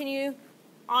just continue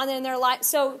on in their life.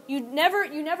 So you never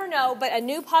know, but a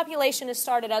new population is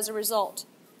started as a result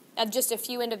of just a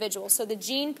few individuals. So the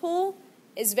gene pool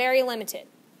is very limited.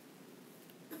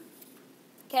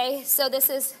 Okay, so this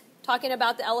is talking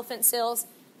about the elephant seals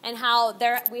and how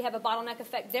we have a bottleneck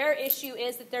effect. Their issue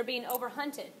is that they're being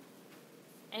overhunted.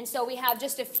 And so we have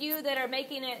just a few that are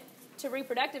making it to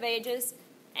reproductive ages,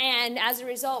 and as a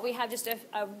result, we have just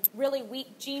a really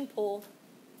weak gene pool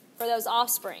for those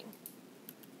offspring.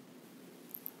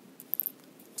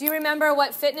 Do you remember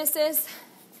what fitness is?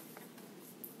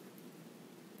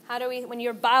 When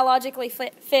you're biologically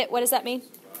fit, what does that mean?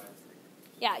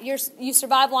 Yeah, you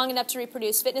survive long enough to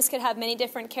reproduce. Fitness could have many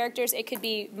different characters. It could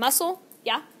be muscle.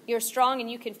 Yeah, you're strong and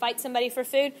you can fight somebody for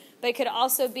food. But it could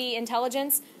also be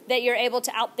intelligence, that you're able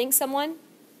to outthink someone.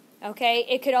 Okay,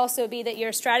 it could also be that you're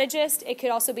a strategist. It could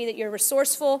also be that you're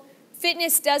resourceful.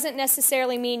 Fitness doesn't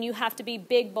necessarily mean you have to be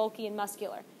big, bulky, and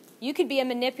muscular. You could be a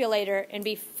manipulator and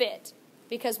be fit.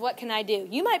 Because what can I do?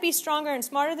 You might be stronger and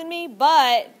smarter than me,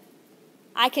 but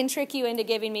I can trick you into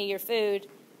giving me your food.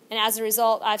 And as a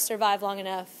result, I've survived long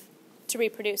enough to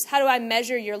reproduce. How do I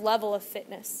measure your level of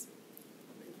fitness?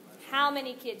 How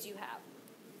many kids you have.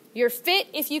 You're fit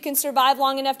if you can survive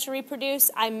long enough to reproduce.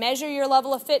 I measure your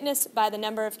level of fitness by the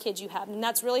number of kids you have. And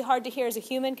that's really hard to hear as a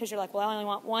human because you're like, well, I only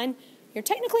want 1. You're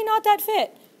technically not that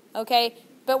fit, okay?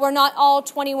 But we're not all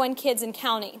 21 kids and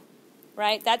counting,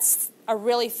 right? That's a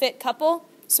really fit couple.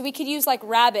 So we could use like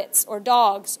rabbits or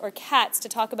dogs or cats to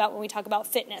talk about when we talk about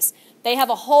fitness. They have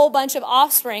a whole bunch of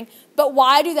offspring, but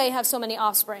why do they have so many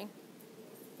offspring?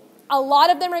 A lot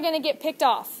of them are going to get picked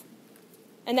off,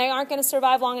 and they aren't going to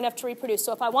survive long enough to reproduce.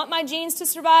 So if I want my genes to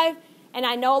survive, and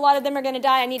I know a lot of them are going to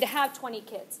die, I need to have 20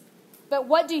 kids. But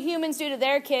what do humans do to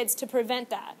their kids to prevent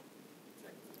that?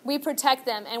 We protect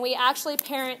them, and we actually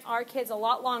parent our kids a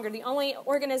lot longer. The only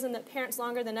organism that parents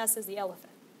longer than us is the elephant.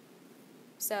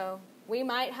 So we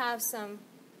might have some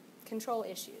control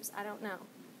issues. I don't know.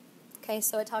 Okay,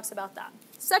 so it talks about that.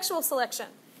 Sexual selection.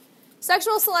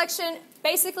 Sexual selection,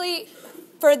 basically,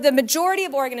 for the majority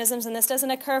of organisms, and this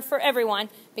doesn't occur for everyone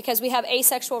because we have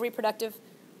asexual reproductive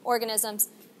organisms,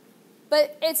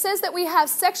 but it says that we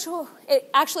have it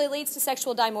actually leads to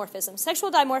sexual dimorphism. Sexual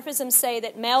dimorphisms say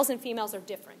that males and females are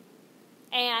different.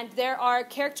 And there are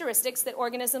characteristics that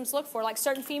organisms look for, like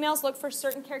certain females look for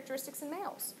certain characteristics in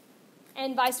males,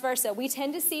 and vice versa. We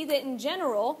tend to see that in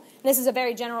general, and this is a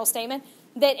very general statement,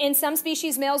 that in some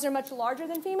species males are much larger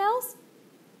than females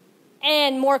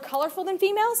and more colorful than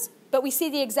females, but we see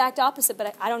the exact opposite.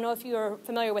 But I don't know if you are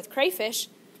familiar with crayfish,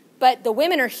 but the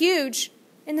women are huge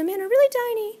and the men are really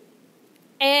tiny.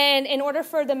 And in order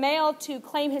for the male to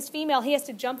claim his female, he has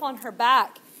to jump on her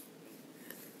back.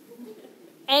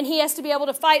 And he has to be able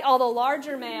to fight all the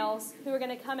larger males who are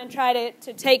going to come and try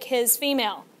to take his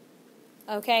female.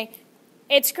 Okay?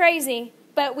 It's crazy,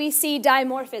 but we see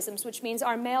dimorphisms, which means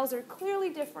our males are clearly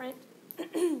different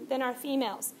than our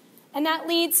females. And that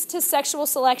leads to sexual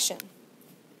selection.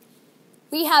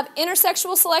 We have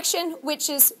intersexual selection, which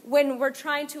is when we're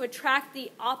trying to attract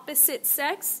the opposite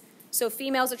sex. So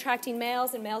females attracting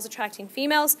males and males attracting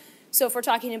females. So if we're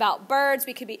talking about birds,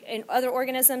 we could be in other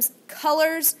organisms,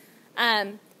 colors,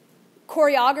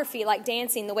 choreography, like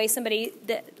dancing, the way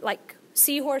like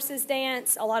seahorses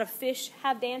dance. A lot of fish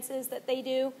have dances that they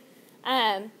do.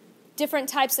 Different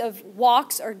types of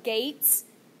walks or gaits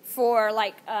for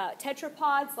like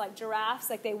tetrapods, like giraffes,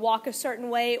 like they walk a certain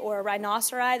way, or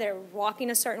rhinoceri, they're walking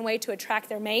a certain way to attract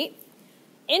their mate.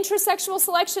 Intrasexual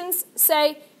selections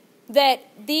say that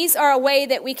these are a way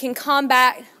that we can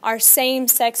combat our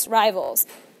same-sex rivals,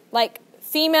 like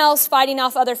females fighting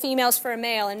off other females for a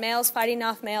male and males fighting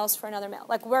off males for another male.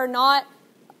 Like we're not,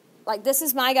 like this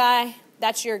is my guy,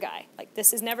 that's your guy. Like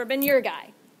this has never been your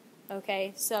guy.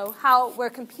 Okay, so how we're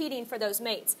competing for those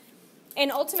mates. And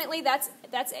ultimately that's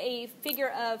a figure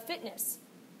of fitness.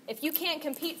 If you can't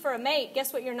compete for a mate,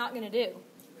 guess what you're not going to do?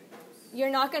 You're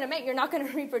not going to mate, you're not going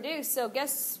to reproduce, so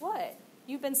guess what?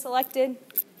 You've been selected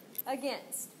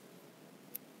against.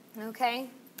 Okay?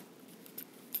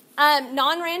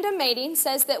 Non-random mating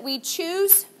says that we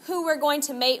choose who we're going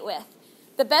to mate with.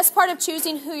 The best part of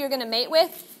choosing who you're going to mate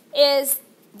with is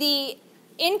the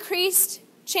increased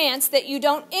chance that you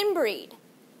don't inbreed.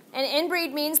 And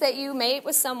inbreed means that you mate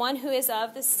with someone who is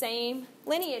of the same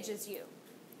lineage as you,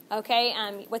 okay,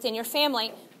 within your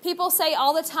family. People say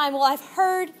all the time, well, I've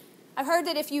heard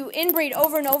that if you inbreed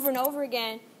over and over and over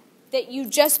again, that you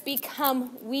just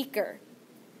become weaker.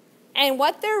 And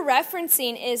what they're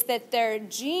referencing is that their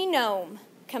genome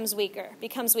becomes weaker.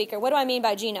 What do I mean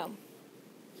by genome?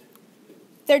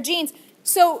 Their genes.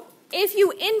 So if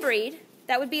you inbreed,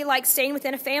 that would be like staying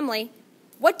within a family.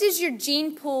 What does your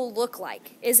gene pool look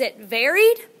like? Is it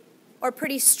varied or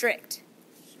pretty strict?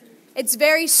 It's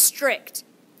very strict.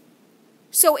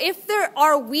 So if there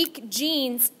are weak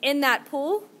genes in that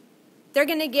pool, they're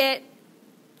going to get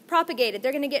propagated.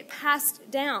 They're going to get passed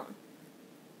down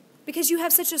because you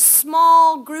have such a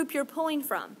small group you're pulling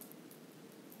from.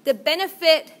 The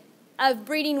benefit of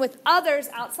breeding with others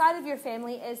outside of your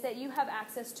family is that you have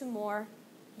access to more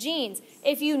genes.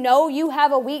 If you know you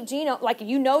have a weak genome, like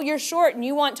you know you're short and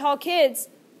you want tall kids,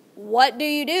 what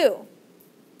do?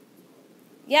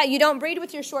 Yeah, you don't breed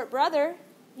with your short brother.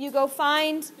 You go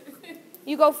find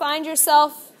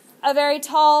yourself a very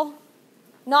tall,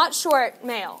 not short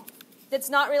male that's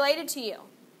not related to you.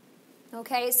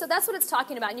 Okay, so that's what it's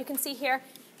talking about. And you can see here,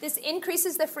 this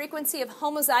increases the frequency of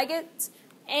homozygotes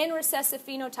and recessive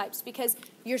phenotypes because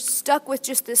you're stuck with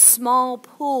just this small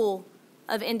pool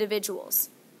of individuals.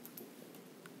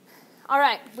 All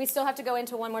right, we still have to go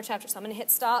into one more chapter, so I'm going to hit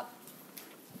stop.